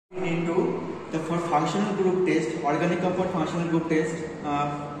need to for functional group test, organic compound functional group test.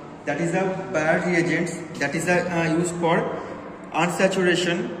 That is the Bayer reagents that is used for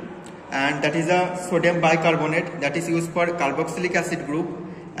unsaturation, and that is a sodium bicarbonate that is used for carboxylic acid group,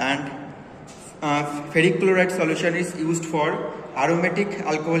 and ferric chloride solution is used for aromatic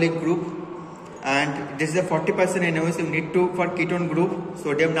alcoholic group, and this is a 40% NaOH you need to for ketone group,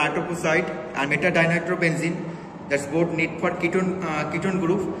 sodium nitroprusside and metadinitrobenzene. That's both need for ketone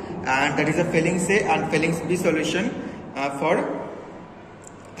group, and that is a Fehling's A and Fehling's B solution for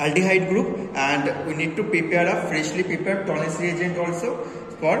aldehyde group, and we need to prepare a freshly prepared Ketone reagent also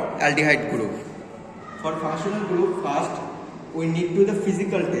for aldehyde group. For functional group, first we need to the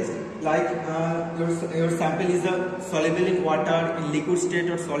physical test, like your sample is soluble in water, in liquid state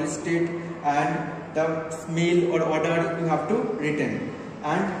or solid state, and the smell or odor you have to retain.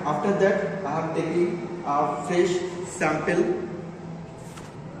 And after that I have taken a fresh sample.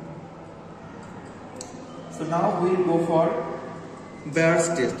 So now we will go for Bayer's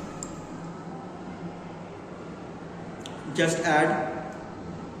test. Just add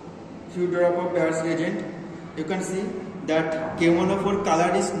few drop of Bayer's reagent. You can see that K1O4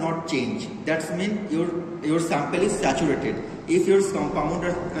 color is not changed. That means your sample is saturated. If your compound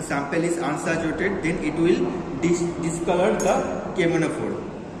or sample is unsaturated, then it will discolor the K1O4.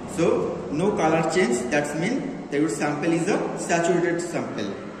 So no color change. That means that your sample is a saturated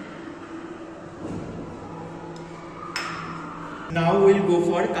sample. Now we will go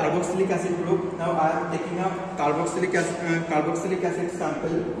for carboxylic acid group. Now I am taking a carboxylic acid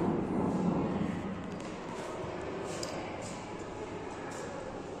sample.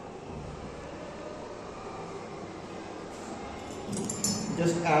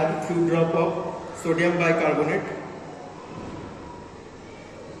 Just add few drop of sodium bicarbonate.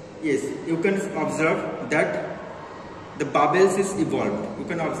 Yes, you can observe that the bubbles is evolved. You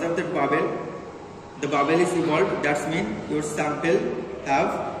can observe that the bubble is evolved. That means your sample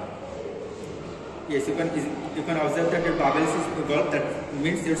have, yes, you can observe that your bubbles is evolved. That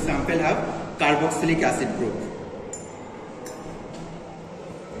means your sample have carboxylic acid group.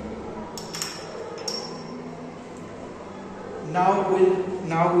 Now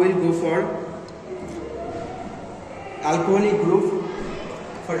we'll go for alcoholic group.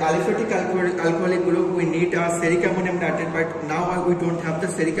 For aliphatic alcoholic group, we need a steric ammonium nitrate, but now we don't have the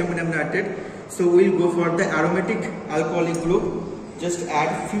steric ammonium nitrate. So we'll go for the aromatic alcoholic group. Just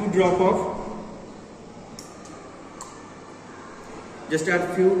add few drop of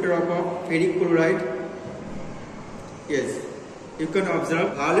ferric chloride. Yes, you can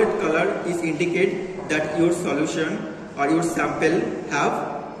observe violet color is indicate that your solution or your sample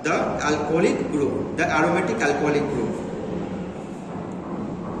have the alcoholic group, the aromatic alcoholic group.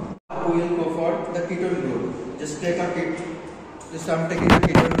 We will go for the ketone group. Just take a I'm taking a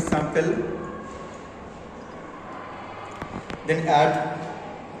ketone sample. Then add,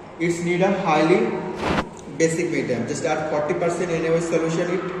 it's need a highly basic medium. Just add 40% NaOH solution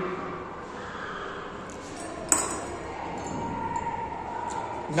it.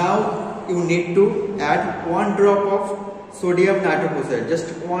 Now you need to add 1 drop of sodium nitroprusside.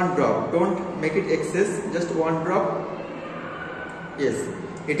 Just 1 drop. Don't make it excess. Just 1 drop. Yes.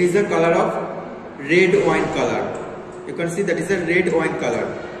 It is the color of red wine color. You can see that is a red wine color.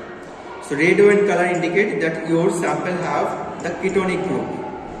 So red wine color indicates that your sample have the ketonic group.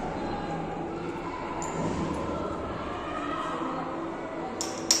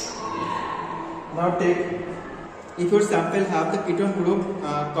 Now if your sample have the ketone group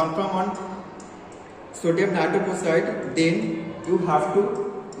confirm on sodium nitroprusside, then you have to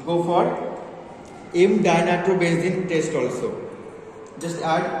go for M-dinitrobenzene test also. Just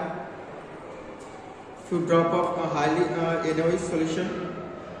add few drop of highly NaOH solution.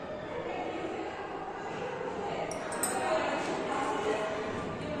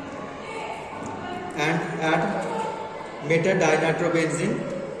 And add metadinitrobenzene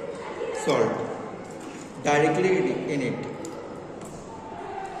salt directly in it.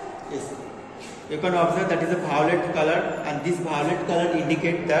 Yes, you can observe that is a violet color, and this violet color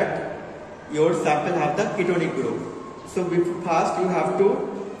indicates that your sample have the ketonic group. So first you have to,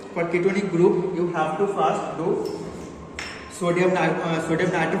 for ketonic group, you have to first do sodium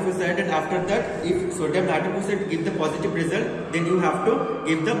nitroprusside, and after that, if sodium nitroprusside give the positive result, then you have to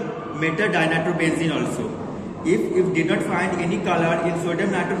give the metadinitrobenzene also. If you did not find any color in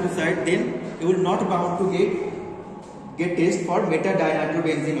sodium nitroprusside, then you will not bound to get test for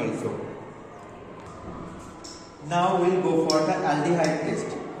metadinitrobenzene also. Now we will go for the aldehyde test.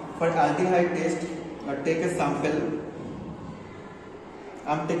 For aldehyde test, take a sample.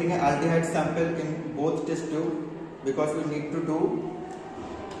 I am taking an aldehyde sample in both test tube because we need to do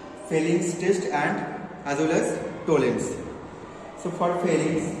Fehling's test and as well as tolerance. So for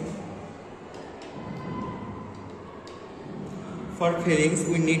Fehling's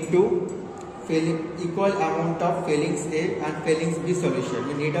we need to equal amount of Fehling's A and Fehling's B solution.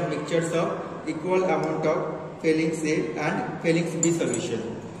 We need a mixture of equal amount of Fehling's A and Fehling's B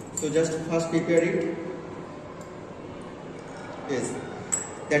solution. So just first prepare it. Yes,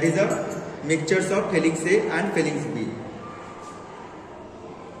 that is a mixtures of Fehling's A and Fehling's B.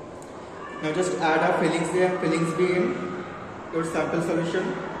 Now just add up Fehling's A and Fehling's B in your sample solution.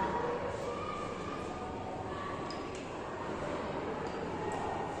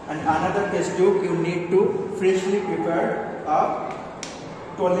 And another test tube, you need to freshly prepare a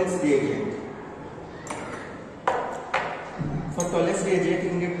tolerance reagent. For tolerance reagent,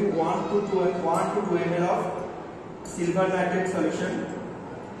 you need to 1 to 2 ml of silver nitrate solution.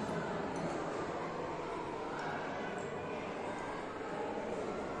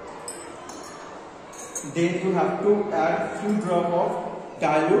 Then you have to add few drop of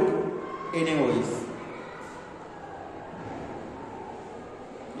dilute NaOH.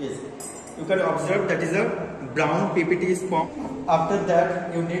 Yes, you can observe that is a brown PPT is formed. After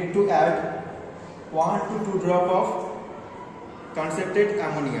that, you need to add 1 to 2 drop of concentrated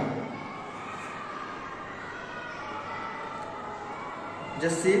ammonia.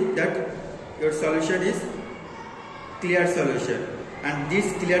 Just see that your solution is clear solution, and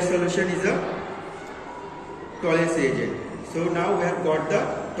this clear solution is a tolerance reagent. So now we have got the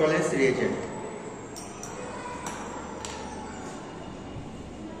tolerance reagent.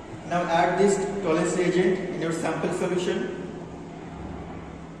 Now add this tolerance reagent in your sample solution.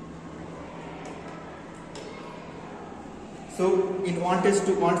 So in one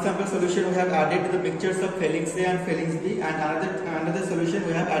sample solution we have added the mixtures of Fehling's A and Fehling's B, and another solution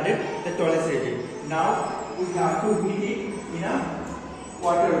we have added the tolerance reagent. Now we have to heat it in a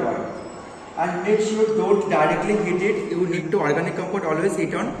water bath, and make sure don't directly heat it. You need to organic compound always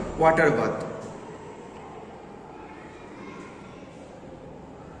heat on water bath.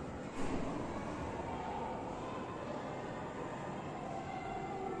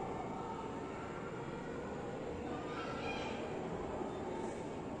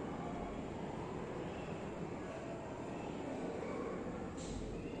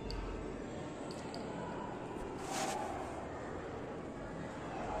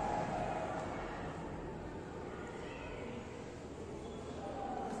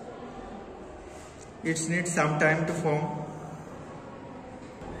 It needs some time to form.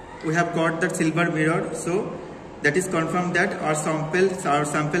 We have got the silver mirror, so that is confirmed that our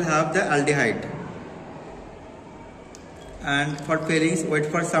sample have the aldehyde. And for Fehling's, wait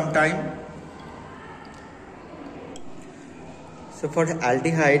for some time. So for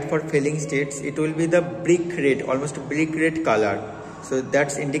aldehyde, for Fehling's states, it will be the brick red, almost brick red color. So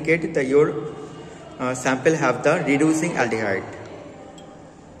that's indicate that your sample have the reducing aldehyde.